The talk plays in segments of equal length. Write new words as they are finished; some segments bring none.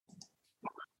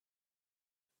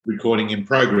Recording in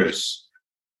progress.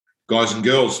 Guys and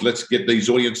girls, let's get these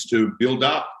audience to build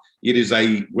up. It is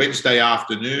a Wednesday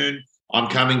afternoon. I'm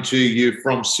coming to you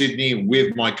from Sydney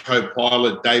with my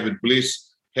co-pilot, David Bliss,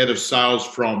 head of sales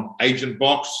from Agent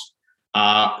Box,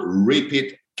 a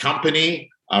repeat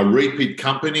company, and a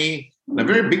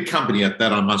very big company at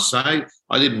that, I must say.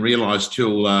 I didn't realise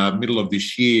till middle of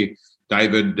this year,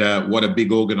 David, what a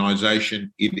big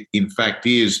organisation it in fact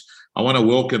is. I want to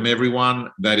welcome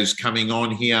everyone that is coming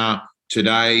on here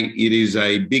today. It is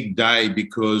a big day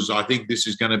because I think this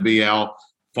is going to be our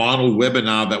final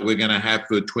webinar that we're going to have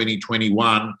for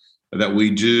 2021 that we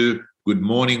do. Good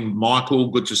morning,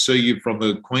 Michael. Good to see you from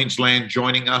the Queensland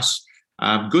joining us.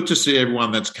 Good to see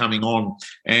everyone that's coming on.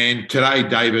 And today,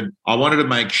 David, I wanted to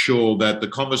make sure that the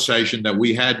conversation that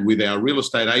we had with our real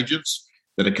estate agents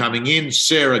that are coming in,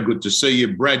 Sarah, good to see you.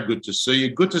 Brad, good to see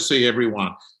you. Good to see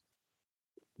everyone.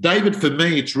 David, for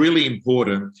me, it's really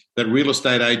important that real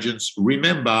estate agents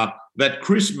remember that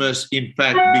Christmas, in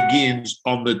fact, begins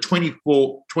on the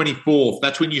 24th.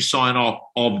 That's when you sign off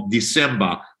of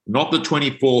December, not the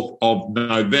 24th of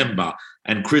November.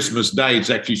 And Christmas Day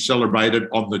is actually celebrated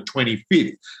on the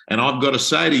 25th. And I've got to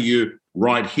say to you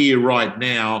right here, right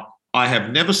now, I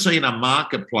have never seen a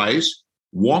marketplace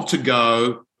want to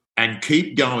go and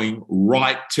keep going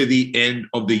right to the end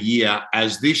of the year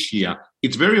as this year.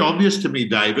 It's very obvious to me,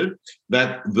 David,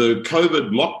 that the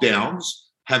COVID lockdowns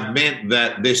have meant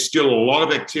that there's still a lot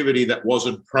of activity that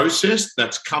wasn't processed,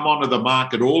 that's come onto the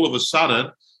market all of a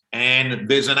sudden, and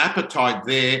there's an appetite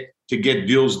there to get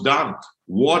deals done.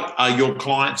 What are your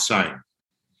clients saying?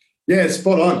 Yeah,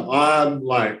 spot on.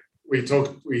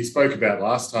 We spoke about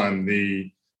last time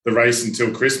the race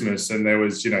until Christmas, and there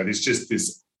was,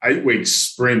 this 8-week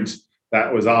sprint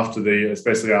that was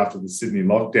especially after the Sydney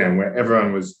lockdown, where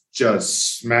everyone was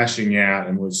just smashing out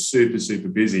and was super, super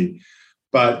busy.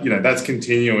 But, that's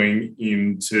continuing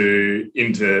into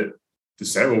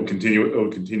December. It'll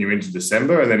continue into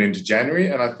December and then into January.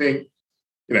 And I think,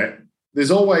 there's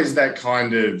always that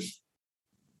kind of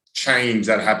change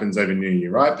that happens over New Year,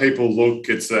 right? People look,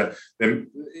 it's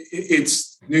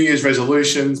New Year's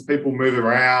resolutions, people move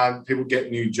around, people get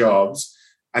new jobs.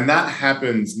 And that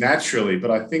happens naturally. But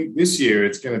I think this year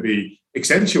it's going to be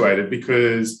accentuated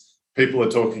because people are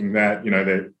talking that,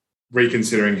 they're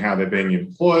reconsidering how they're being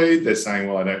employed. They're saying,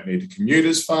 well, I don't need to commute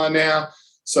as far now.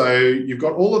 So you've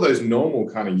got all of those normal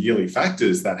kind of yearly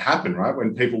factors that happen, right,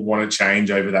 when people want to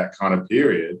change over that kind of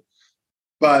period.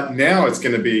 But now it's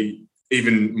going to be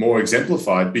even more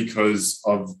exemplified because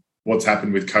of what's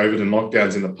happened with COVID and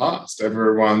lockdowns in the past.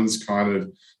 Everyone's kind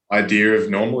of idea of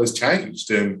normal has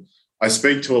changed. And I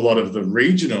speak to a lot of the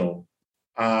regional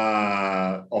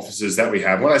offices that we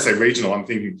have. When I say regional, I'm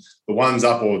thinking the ones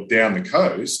up or down the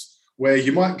coast where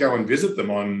you might go and visit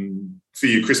them for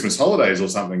your Christmas holidays or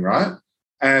something, right?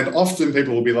 And often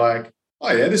people will be like,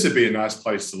 oh, yeah, this would be a nice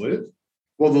place to live.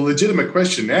 Well, the legitimate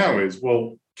question now is,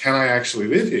 well, can I actually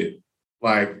live here?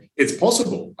 Like, it's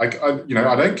possible. I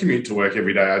don't commute to work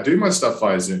every day. I do my stuff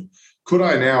via Zoom. Could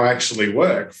I now actually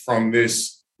work from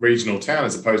this regional town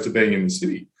as opposed to being in the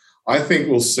city? I think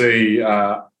we'll see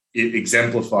it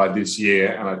exemplified this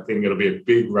year, and I think it'll be a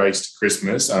big race to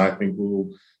Christmas, and I think we'll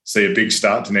see a big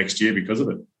start to next year because of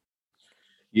it.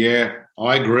 Yeah,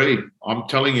 I agree. I'm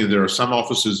telling you, there are some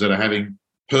offices that are having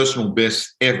personal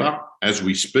bests ever as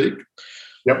we speak.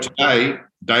 Yep. Today,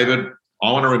 David,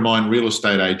 I want to remind real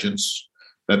estate agents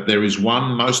that there is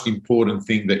one most important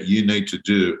thing that you need to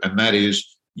do, and that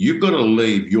is you've got to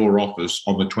leave your office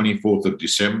on the 24th of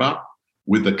December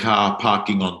with the car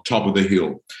parking on top of the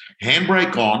hill.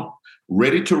 Handbrake on,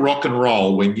 ready to rock and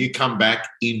roll when you come back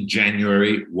in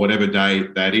January, whatever day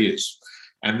that is.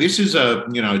 And this is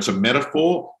it's a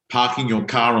metaphor, parking your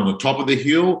car on the top of the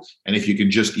hill. And if you can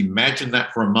just imagine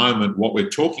that for a moment, what we're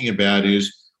talking about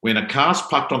is when a car's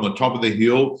parked on the top of the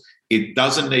hill, it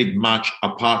doesn't need much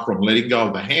apart from letting go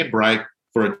of the handbrake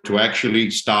for it to actually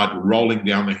start rolling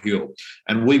down the hill.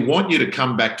 And we want you to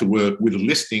come back to work with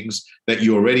listings that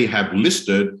you already have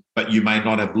listed, but you may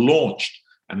not have launched.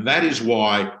 And that is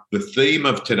why the theme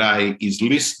of today is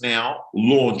list now,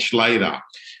 launch later.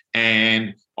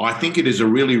 And I think it is a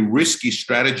really risky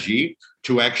strategy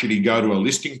to actually go to a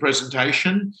listing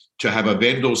presentation, to have a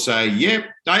vendor say, yep,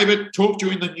 David, talk to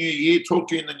you in the new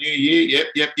year,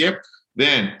 yep.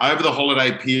 Then over the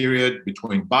holiday period,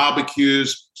 between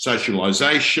barbecues,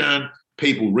 socialization,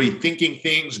 people rethinking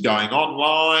things, going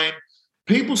online,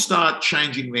 people start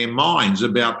changing their minds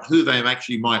about who they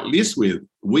actually might list with.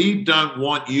 We don't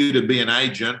want you to be an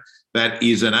agent that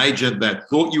is an agent that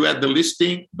thought you had the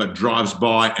listing but drives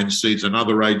by and sees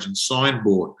another agent's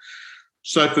signboard.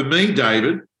 So for me,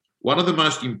 David, one of the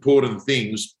most important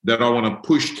things that I want to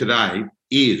push today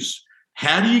is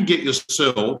how do you get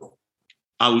yourself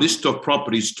a list of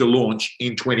properties to launch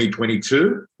in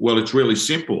 2022? Well, it's really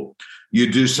simple.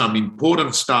 You do some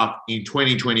important stuff in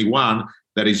 2021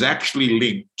 that is actually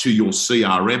linked to your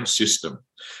CRM system.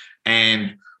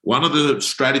 And one of the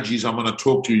strategies I'm going to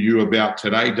talk to you about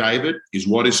today, David, is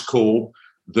what is called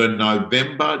the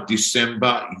November,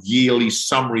 December yearly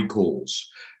summary calls.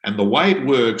 And the way it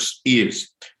works is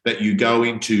that you go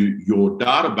into your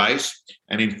database,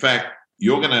 and in fact,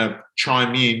 you're going to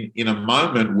chime in a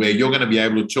moment where you're going to be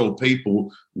able to tell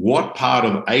people what part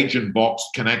of Agent Box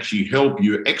can actually help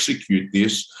you execute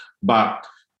this. But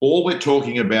all we're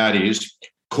talking about is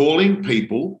calling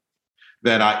people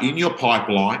that are in your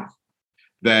pipeline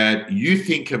that you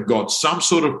think have got some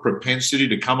sort of propensity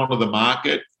to come onto the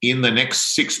market in the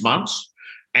next 6 months,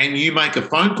 and you make a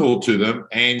phone call to them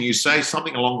and you say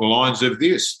something along the lines of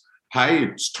this: hey,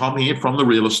 it's Tom here from the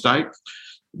real estate.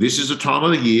 This is a time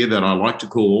of the year that I like to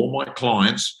call all my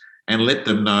clients and let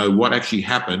them know what actually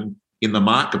happened in the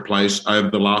marketplace over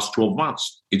the last 12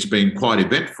 months. It's been quite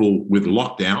eventful with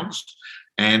lockdowns,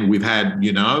 and we've had,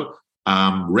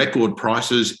 record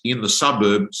prices in the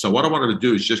suburb. So what I wanted to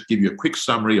do is just give you a quick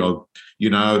summary of,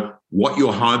 what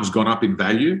your home's gone up in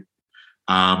value,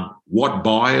 what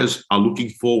buyers are looking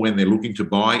for when they're looking to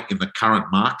buy in the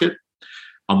current market.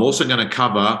 I'm also going to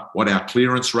cover what our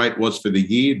clearance rate was for the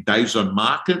year, days on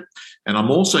market, and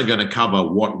I'm also going to cover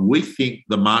what we think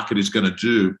the market is going to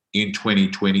do in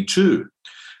 2022.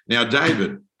 Now,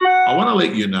 David, I want to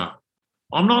let you know,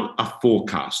 I'm not a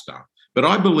forecaster, but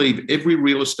I believe every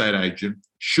real estate agent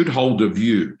should hold a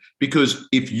view, because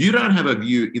if you don't have a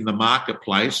view in the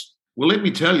marketplace, well, let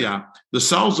me tell you, the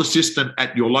sales assistant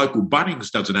at your local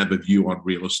Bunnings doesn't have a view on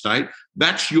real estate.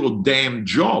 That's your damn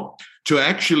job, to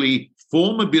actually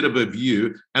form a bit of a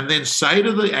view and then say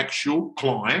to the actual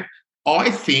client, I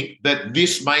think that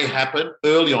this may happen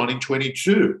early on in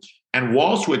 22. And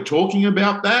whilst we're talking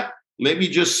about that, let me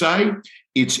just say,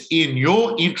 it's in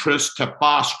your interest to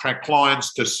fast-track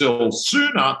clients to sell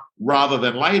sooner rather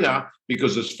than later,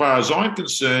 because as far as I'm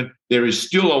concerned, there is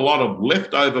still a lot of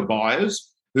leftover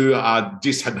buyers who are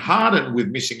disheartened with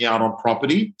missing out on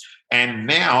property, and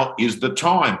now is the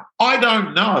time. I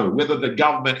don't know whether the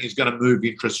government is going to move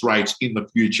interest rates in the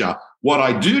future. What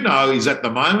I do know is at the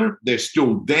moment, they're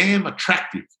still damn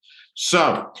attractive.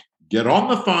 So get on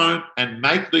the phone and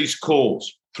make these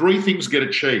calls. 3 things get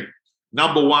achieved.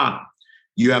 Number 1,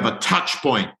 you have a touch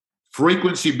point.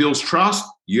 Frequency builds trust.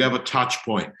 You have a touch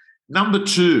point. Number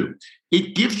 2,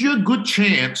 it gives you a good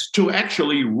chance to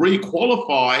actually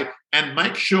re-qualify and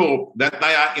make sure that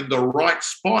they are in the right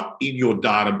spot in your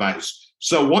database.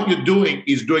 So what you're doing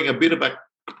is doing a bit of an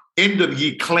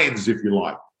end-of-year cleanse, if you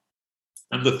like.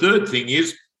 And the third thing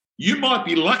is, you might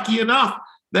be lucky enough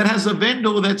that has a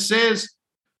vendor that says,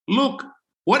 look,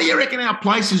 what do you reckon our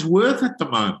place is worth at the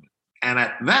moment? And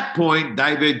at that point,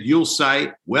 David, you'll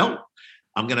say, well,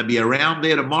 I'm going to be around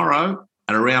there tomorrow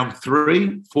at around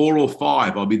 3, 4 or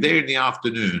 5. I'll be there in the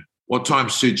afternoon. What time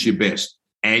suits you best?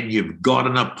 And you've got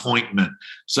an appointment.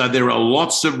 So there are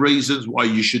lots of reasons why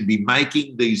you should be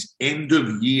making these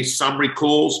end-of-year summary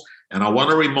calls. And I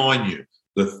want to remind you,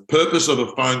 the purpose of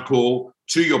a phone call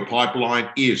to your pipeline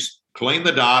is clean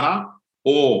the data,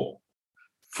 or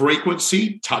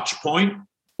frequency, touch point,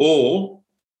 or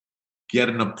get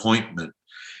an appointment.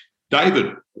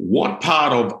 David, what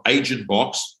part of Agent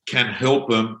Box can help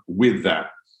them with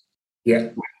that? Yeah.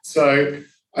 So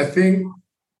I think,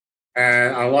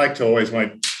 and I like to always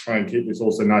try and keep this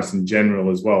also nice and general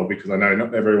as well, because I know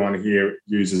not everyone here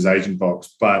uses Agent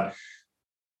Box, but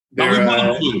we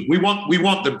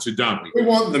want them to, don't we? We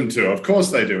want them to. Of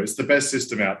course they do. It's the best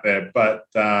system out there. But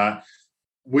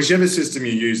whichever system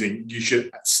you're using, you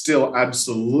should still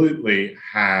absolutely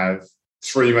have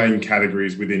 3 main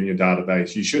categories within your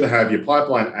database. You should have your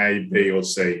pipeline A, B, or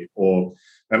C, or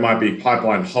that might be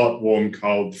pipeline hot, warm,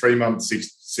 cold, 3 months,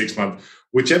 6 months,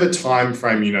 whichever time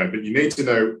frame you know. But you need to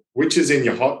know which is in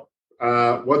your hot,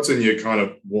 what's in your kind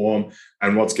of warm,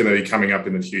 and what's going to be coming up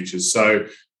in the future. So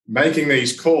making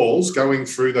these calls, going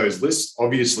through those lists,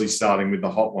 obviously starting with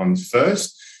the hot ones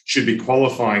first, should be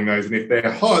qualifying those. And if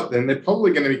they're hot, then they're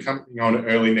probably going to be coming on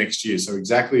early next year. So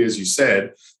exactly as you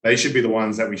said, they should be the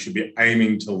ones that we should be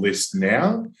aiming to list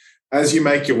now. As you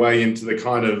make your way into the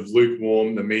kind of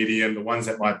lukewarm, the medium, the ones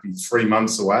that might be 3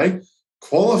 months away,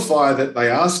 qualify that they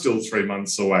are still 3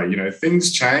 months away. You know,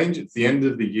 things change at the end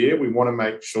of the year. We want to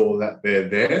make sure that they're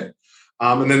there.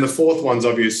 And then the third one's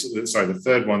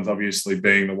obviously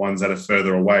being the ones that are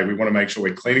further away. We want to make sure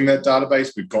we're cleaning that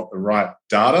database. We've got the right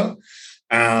data.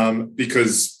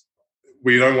 Because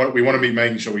we want to be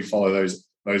making sure we follow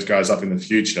those guys up in the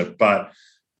future. But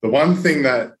the one thing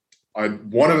that I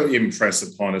want to impress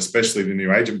upon, especially the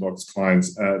new Agent Box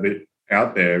clients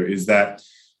out there, is that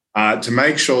to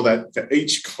make sure that for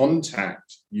each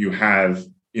contact you have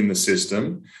in the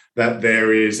system, that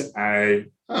there is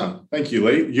thank you,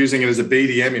 Lee, using it as a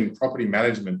BDM in property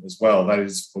management as well. That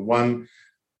is the one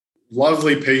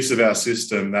lovely piece of our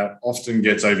system that often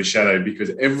gets overshadowed,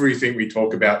 because everything we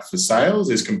talk about for sales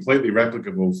is completely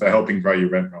replicable for helping grow your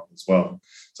rent roll as well.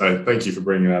 So thank you for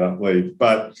bringing that up, Lee.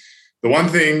 But the one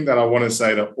thing that I want to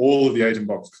say to all of the Agent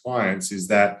Box clients is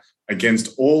that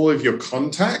against all of your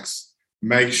contacts,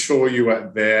 make sure you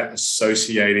are there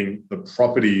associating the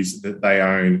properties that they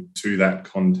own to that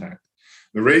contact.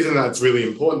 The reason that's really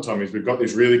important, Tom, is we've got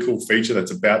this really cool feature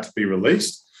that's about to be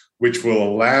released, which will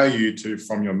allow you to,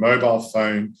 from your mobile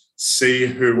phone, see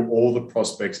who all the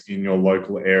prospects in your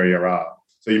local area are.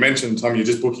 So you mentioned, Tom, you're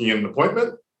just booking an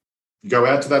appointment. You go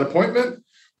out to that appointment.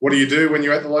 What do you do when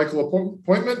you're at the local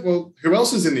appointment? Well, who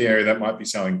else is in the area that might be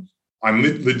selling? I'm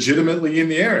legitimately in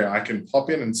the area. I can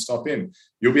pop in and stop in.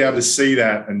 You'll be able to see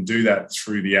that and do that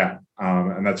through the app.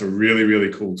 And that's a really,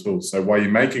 really cool tool. So while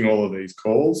you're making all of these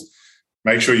calls,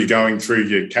 make sure you're going through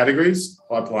your categories,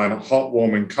 pipeline, hot,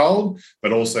 warm, and cold,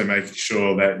 but also making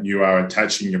sure that you are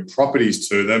attaching your properties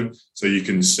to them so you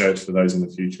can search for those in the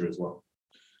future as well.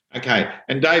 Okay.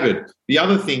 And David, the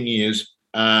other thing is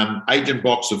Agent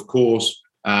Box, of course,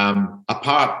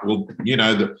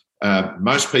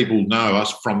 most people know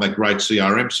us from that great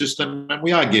CRM system, and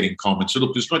we are getting comments. So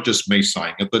look, it's not just me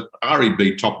saying it, but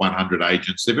REB Top 100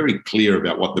 agents, they're very clear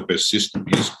about what the best system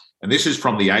is. And this is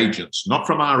from the agents, not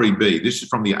from REB. This is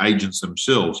from the agents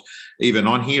themselves. Even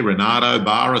on here, Renato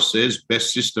Barra says,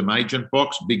 best system, Agent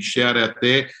Box. Big shout out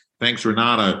there. Thanks,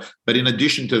 Renato. But in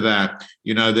addition to that,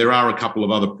 there are a couple of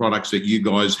other products that you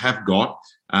guys have got.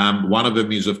 One of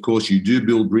them is, of course, you do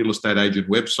build real estate agent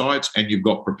websites, and you've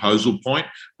got Proposal Point.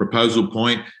 Proposal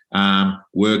Point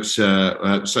works.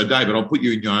 So, David, I'll put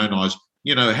you in your own eyes.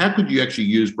 How could you actually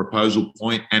use Proposal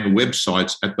Point and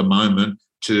websites at the moment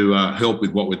to help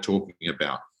with what we're talking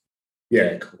about?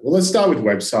 Yeah, cool. Well, let's start with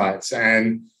websites.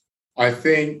 And I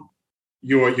think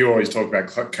you always talk about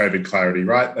COVID clarity,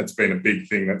 right? That's been a big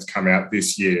thing that's come out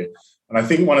this year. And I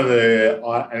think and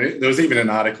there was even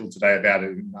an article today about it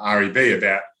in REB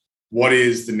about what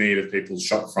is the need of people's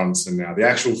shop fronts and now the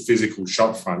actual physical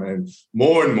shop front. And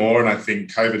more, and I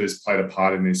think COVID has played a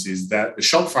part in this, is that the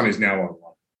shop front is now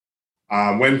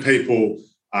online. When people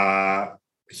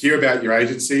hear about your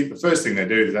agency, the first thing they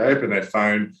do is they open their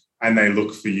phone and they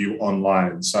look for you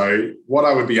online. So what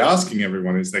I would be asking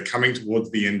everyone is, they're coming towards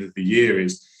the end of the year,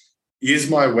 is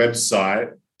my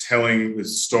website telling the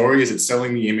story? Is it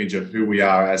selling the image of who we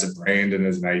are as a brand and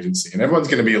as an agency? And everyone's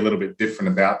going to be a little bit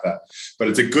different about that. But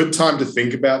it's a good time to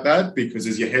think about that, because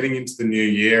as you're heading into the new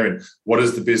year and what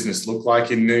does the business look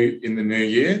like in the new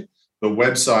year, the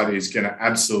website is going to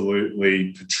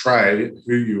absolutely portray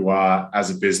who you are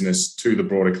as a business to the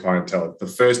broader clientele. The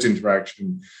first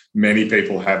interaction many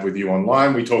people have with you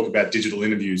online. We talk about digital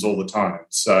interviews all the time.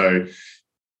 So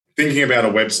thinking about a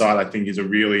website, I think, is a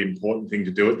really important thing to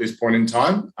do at this point in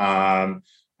time. And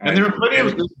there are plenty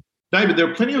of, David, there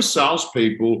are plenty of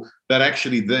salespeople that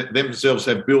actually themselves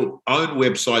have built own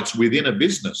websites within a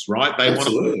business, right? They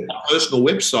Absolutely. want a personal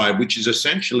website, which is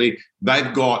essentially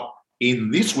they've got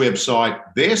in this website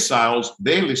their sales,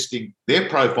 their listing, their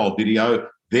profile video,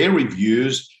 their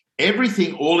reviews,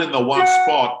 everything all in the one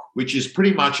spot, which is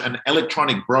pretty much an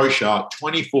electronic brochure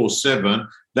 24/7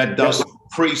 that does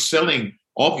pre-selling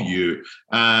of you.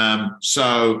 I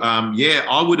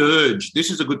would urge, this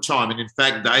is a good time. And in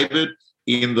fact, David,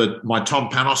 in my Tom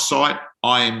Panos site,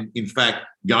 I am in fact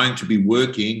going to be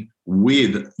working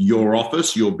with your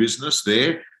office, your business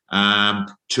there,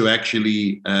 to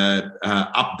actually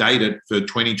update it for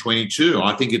 2022.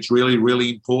 I think it's really, really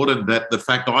important that the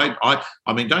fact I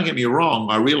mean, don't get me wrong,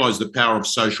 I realise the power of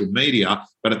social media,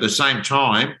 but at the same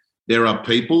time, there are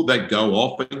people that go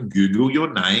off and Google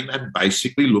your name and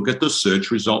basically look at the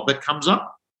search result that comes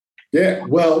up. Yeah,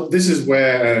 well, this is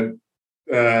where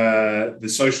the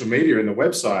social media and the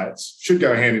websites should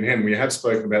go hand in hand. We have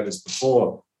spoken about this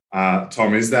before,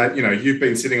 Tom, is that, you've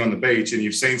been sitting on the beach and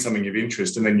you've seen something of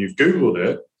interest and then you've Googled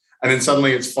it and then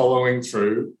suddenly it's following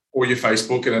through, or your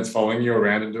Facebook, and it's following you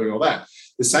around and doing all that.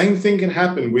 The same thing can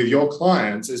happen with your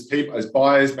clients as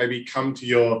buyers maybe come to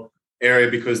your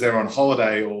area because they're on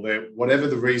holiday or whatever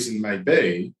the reason may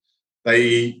be.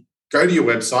 They go to your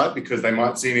website because they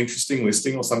might see an interesting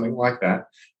listing or something like that.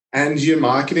 And your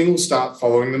marketing will start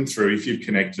following them through if you've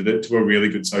connected it to a really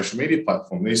good social media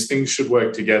platform. These things should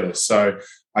work together. So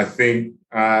I think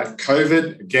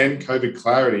COVID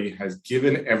clarity has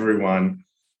given everyone,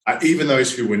 even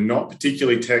those who were not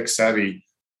particularly tech savvy,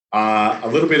 a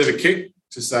little bit of a kick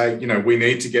to say, we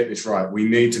need to get this right. We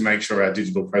need to make sure our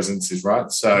digital presence is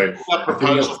right. So,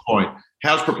 Proposal Point.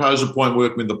 How's Proposal Point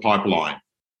working with the pipeline?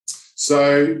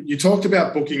 So you talked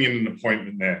about booking in an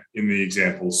appointment there in the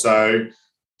example. So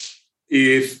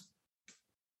if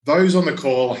those on the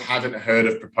call haven't heard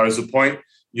of Proposal Point,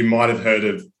 you might have heard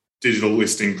of digital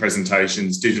listing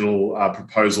presentations, digital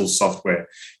proposal software.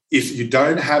 If you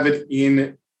don't have it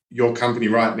in your company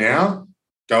right now,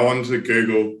 go onto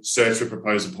Google, search for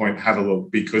Proposal Point, have a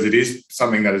look, because it is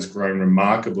something that has grown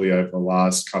remarkably over the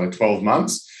last kind of 12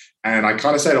 months. And I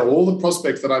kind of say to all the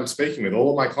prospects that I'm speaking with, all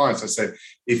of my clients, I said,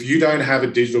 if you don't have a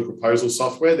digital proposal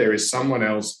software, there is someone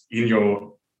else in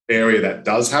your area that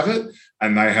does have it,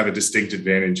 and they have a distinct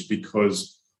advantage,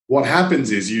 because what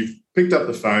happens is you've picked up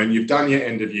the phone, you've done your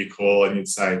end of year call, and you'd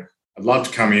say, I'd love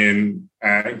to come in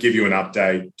and give you an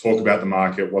update, talk about the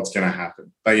market, what's going to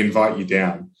happen. They invite you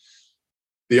down.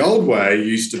 The old way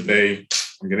used to be,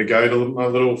 I'm going to go to my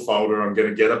little folder, I'm going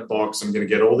to get a box, I'm going to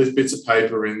get all these bits of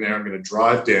paper in there, I'm going to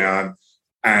drive down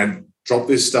and drop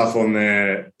this stuff on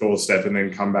their doorstep and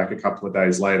then come back a couple of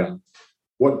days later.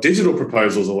 What digital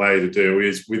proposals allow you to do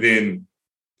is within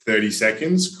 30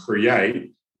 seconds,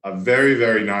 create a very,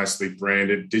 very nicely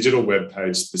branded digital web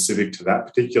page specific to that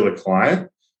particular client,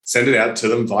 send it out to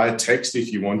them via text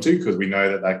if you want to, because we know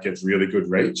that that gets really good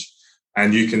reach.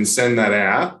 And you can send that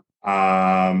out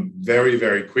very,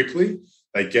 very quickly.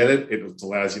 They get it. It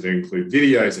allows you to include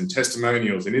videos and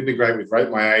testimonials and integrate with Rate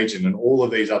My Agent and all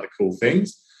of these other cool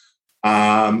things.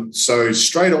 So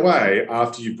straight away,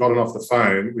 after you've gotten off the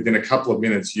phone, within a couple of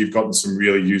minutes, you've gotten some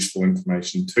really useful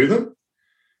information to them.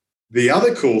 The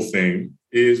other cool thing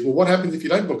is, well, what happens if you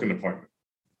don't book an appointment?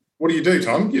 What do you do,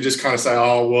 Tom? You just kind of say,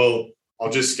 oh, well,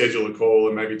 I'll just schedule a call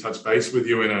and maybe touch base with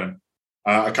you in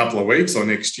a couple of weeks or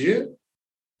next year.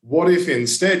 What if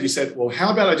instead you said, well,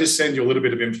 how about I just send you a little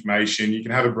bit of information? You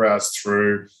can have a browse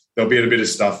through. There'll be a bit of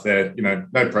stuff there,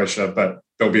 no pressure, but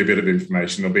there'll be a bit of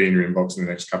information. They'll be in your inbox in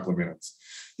the next couple of minutes.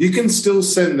 You can still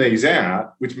send these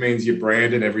out, which means your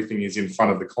brand and everything is in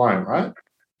front of the client, right?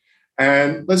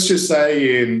 And let's just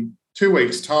say in 2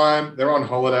 weeks' time, they're on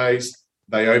holidays,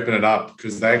 they open it up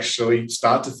because they actually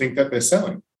start to think that they're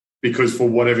selling, because for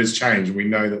whatever's changed, we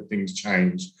know that things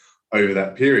change over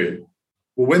that period.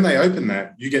 Well, when they open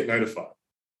that, you get notified.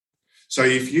 So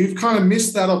if you've kind of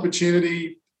missed that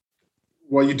opportunity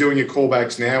while you're doing your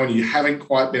callbacks now and you haven't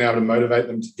quite been able to motivate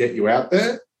them to get you out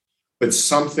there, but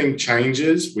something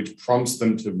changes which prompts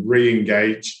them to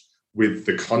re-engage with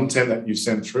the content that you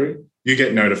sent through, you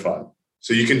get notified.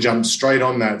 So you can jump straight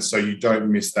on that so you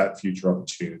don't miss that future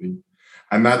opportunity.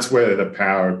 And that's where the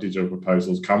power of digital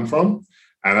proposals come from.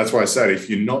 And that's why I said, if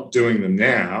you're not doing them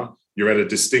now, you're at a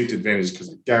distinct advantage, because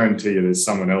I guarantee you there's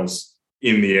someone else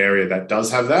in the area that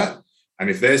does have that. And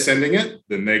if they're sending it,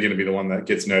 then they're going to be the one that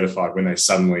gets notified when they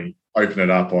suddenly open it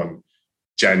up on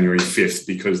January 5th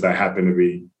because they happen to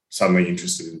be suddenly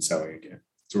interested in selling again.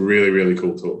 It's a really, really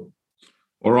cool tool.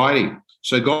 All righty.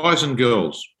 So guys and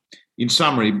girls, in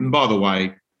summary, and by the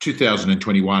way,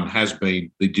 2021 has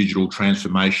been the digital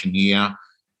transformation year.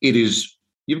 It is,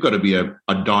 you've got to be a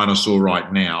dinosaur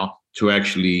right now to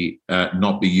actually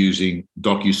not be using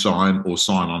DocuSign or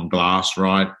Sign on Glass,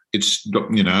 right? It's,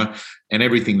 and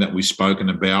everything that we've spoken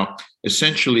about.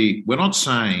 Essentially, we're not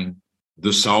saying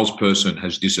the salesperson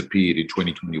has disappeared in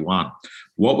 2021.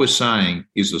 What we're saying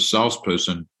is the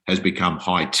salesperson has become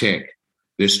high tech.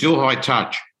 They're still high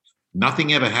touch.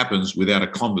 Nothing ever happens without a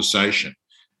conversation.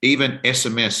 Even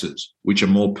SMSs, which are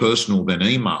more personal than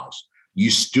emails,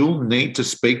 you still need to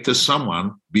speak to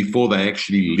someone before they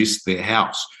actually list their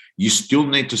house. You still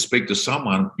need to speak to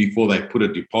someone before they put a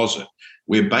deposit.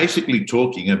 We're basically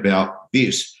talking about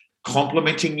this,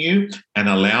 complementing you and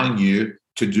allowing you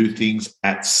to do things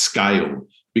at scale.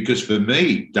 Because for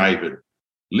me, David,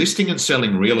 listing and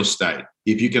selling real estate,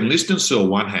 if you can list and sell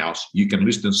one house, you can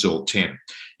list and sell 10.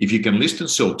 If you can list and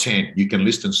sell 10, you can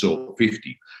list and sell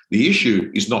 50. The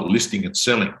issue is not listing and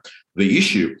selling. The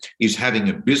issue is having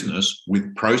a business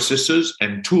with processes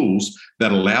and tools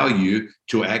that allow you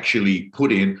to actually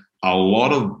put in a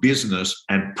lot of business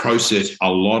and process a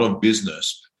lot of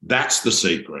business. That's the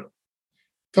secret.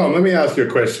 Tom, let me ask you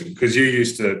a question, because you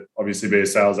used to obviously be a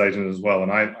sales agent as well,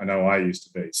 and I know I used to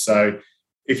be. So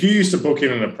if you used to book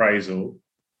in an appraisal,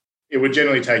 it would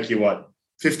generally take you,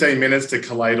 15 minutes to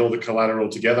collate all the collateral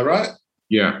together, right?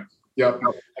 Yeah. Yep.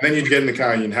 And then you'd get in the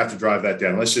car and you'd have to drive that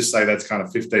down. Let's just say that's kind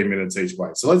of 15 minutes each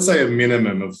way. So let's say a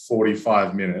minimum of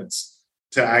 45 minutes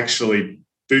to actually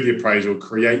do the appraisal,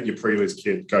 create your pre-list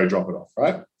kit, go drop it off,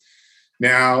 right?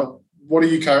 Now, what do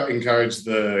you encourage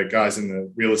the guys in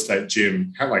the real estate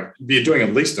gym? You're doing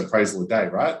at least appraisal a day,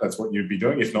 right? That's what you'd be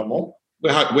doing, if not more.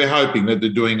 We're hoping that they're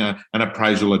doing an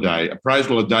appraisal a day.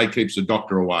 Appraisal a day keeps the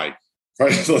doctor away.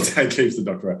 Appraisal a day keeps the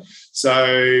doctor away.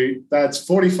 So that's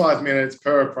 45 minutes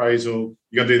per appraisal.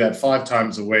 You're going to do that 5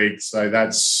 times a week. So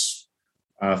that's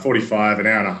 45, an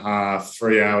hour and a half,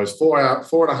 3 hours,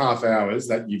 4.5 hours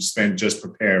that you've spent just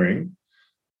preparing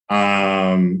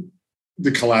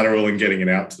the collateral and getting it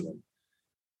out to them.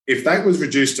 If that was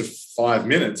reduced to 5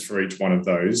 minutes for each one of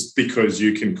those, because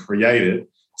you can create it,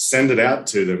 send it out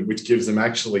to them, which gives them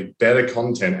actually better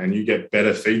content and you get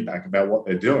better feedback about what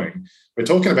they're doing. We're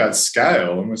talking about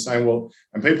scale and we're saying, well,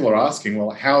 and people are asking,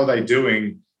 well, how are they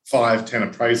doing 5,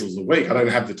 10 appraisals a week? I don't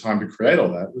have the time to create all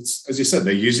that. It's, as you said,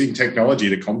 they're using technology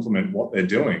to complement what they're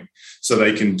doing so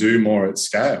they can do more at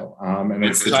scale. And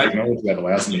it's the technology that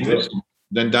allows them to do it.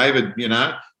 Then David,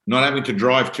 not having to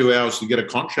drive 2 hours to get a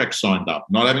contract signed up,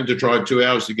 not having to drive 2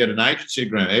 hours to get an agency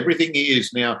agreement. Everything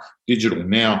is now digital.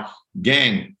 Now,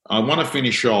 gang, I want to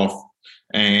finish off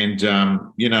and,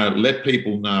 let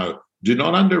people know, do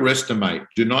not underestimate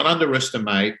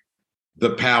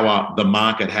the power the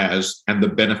market has and the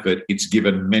benefit it's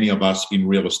given many of us in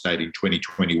real estate in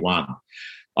 2021.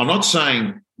 I'm not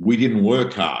saying we didn't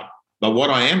work hard, but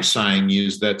what I am saying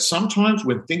is that sometimes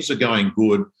when things are going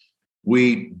good,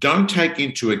 we don't take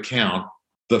into account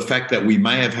the fact that we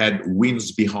may have had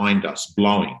winds behind us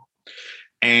blowing.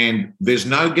 And there's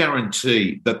no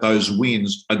guarantee that those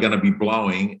winds are going to be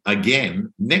blowing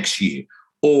again next year.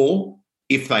 Or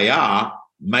if they are,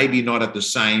 maybe not at the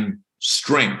same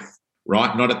strength,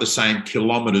 right? Not at the same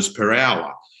kilometres per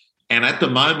hour. And at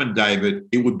the moment, David,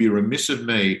 it would be remiss of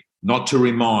me not to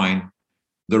remind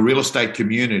the real estate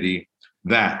community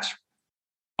that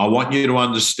I want you to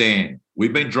understand,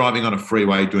 we've been driving on a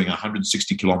freeway doing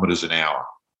 160 kilometres an hour.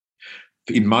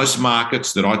 In most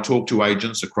markets that I talk to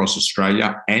agents across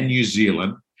Australia and New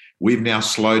Zealand, we've now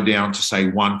slowed down to say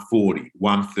 140,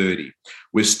 130.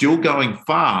 We're still going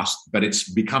fast, but it's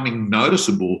becoming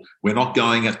noticeable we're not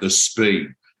going at the speed.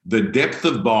 The depth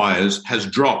of buyers has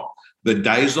dropped. The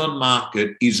days on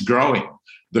market is growing.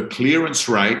 The clearance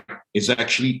rate is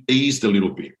actually eased a little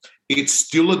bit. It's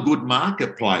still a good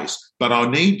marketplace, but I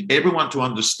need everyone to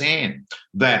understand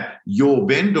that your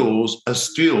vendors are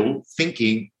still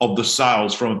thinking of the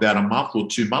sales from about a month or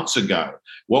 2 months ago.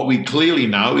 What we clearly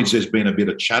know is there's been a bit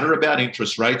of chatter about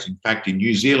interest rates. In fact, in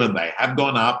New Zealand, they have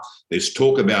gone up. There's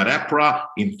talk about APRA,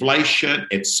 inflation,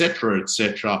 et cetera, et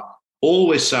cetera. All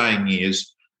we're saying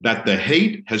is that the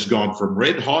heat has gone from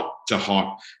red hot to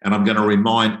hot. And I'm going to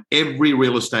remind every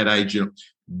real estate agent,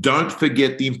 don't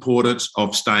forget the importance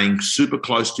of staying super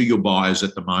close to your buyers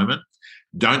at the moment.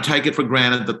 Don't take it for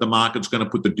granted that the market's going to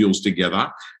put the deals together.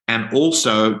 And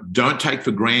also don't take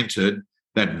for granted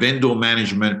that vendor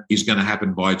management is going to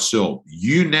happen by itself.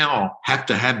 You now have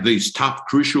to have these tough,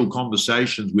 crucial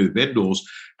conversations with vendors,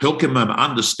 helping them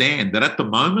understand that at the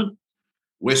moment,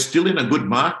 we're still in a good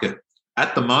market.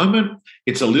 At the moment,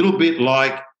 it's a little bit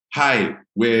like, hey,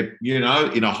 we're, in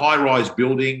a high-rise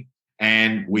building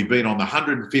and we've been on the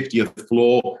 150th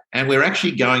floor and we're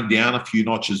actually going down a few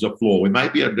notches of floor. We may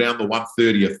be around the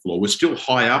 130th floor. We're still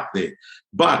high up there.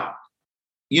 But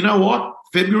you know what?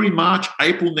 February, March,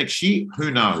 April next year,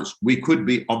 who knows? We could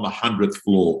be on the 100th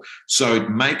floor. So it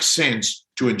makes sense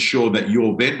to ensure that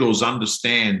your vendors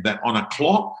understand that on a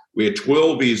clock where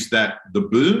 12 is that the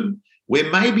boom,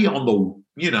 we're maybe on the,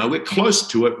 we're close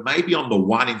to it, maybe on the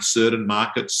 1 in certain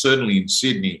markets, certainly in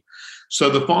Sydney. So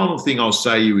the final thing I'll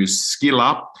say to you is skill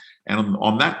up. And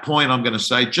on that point, I'm going to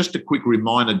say just a quick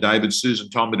reminder, David, Susan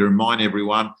told me to remind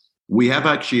everyone, we have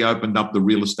actually opened up the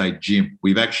real estate gym.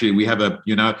 We have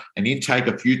an intake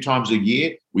a few times a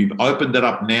year. We've opened it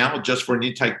up now just for an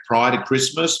intake prior to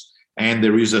Christmas. And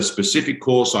there is a specific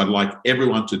course I'd like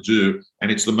everyone to do, and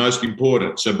it's the most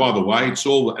important. So by the way, it's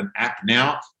all an app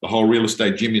now. The whole real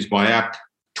estate gym is by app.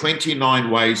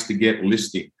 29 ways to get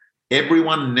listing.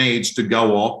 Everyone needs to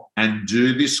go off and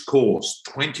do this course,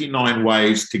 29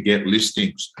 ways to get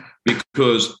listings,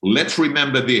 because let's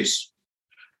remember this.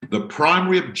 The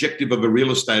primary objective of a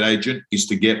real estate agent is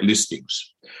to get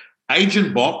listings.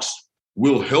 Agent Box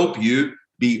will help you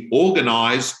be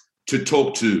organized to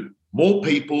talk to more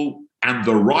people and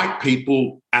the right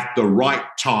people at the right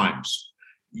times.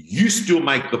 You still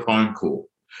make the phone call.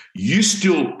 You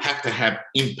still have to have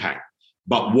impact.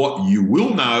 But what you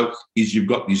will know is you've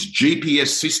got this GPS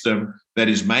system that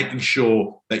is making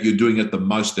sure that you're doing it the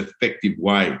most effective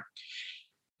way.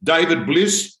 David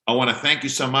Bliss, I want to thank you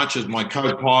so much as my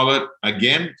co-pilot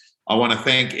again. I want to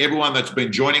thank everyone that's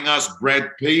been joining us.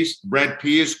 Brad Pierce,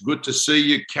 good to see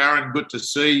you. Karen, good to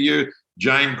see you.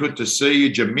 Jane, good to see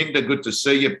you. Jaminda, good to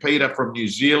see you. Peter from New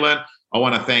Zealand. I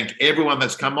want to thank everyone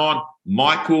that's come on.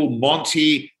 Michael,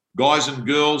 Monty, guys and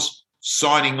girls,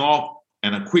 signing off.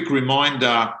 And a quick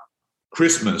reminder,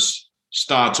 Christmas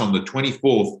starts on the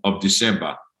 24th of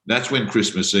December. That's when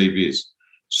Christmas Eve is.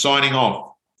 Signing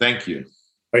off. Thank you.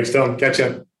 Thanks, Tom. Catch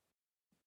you.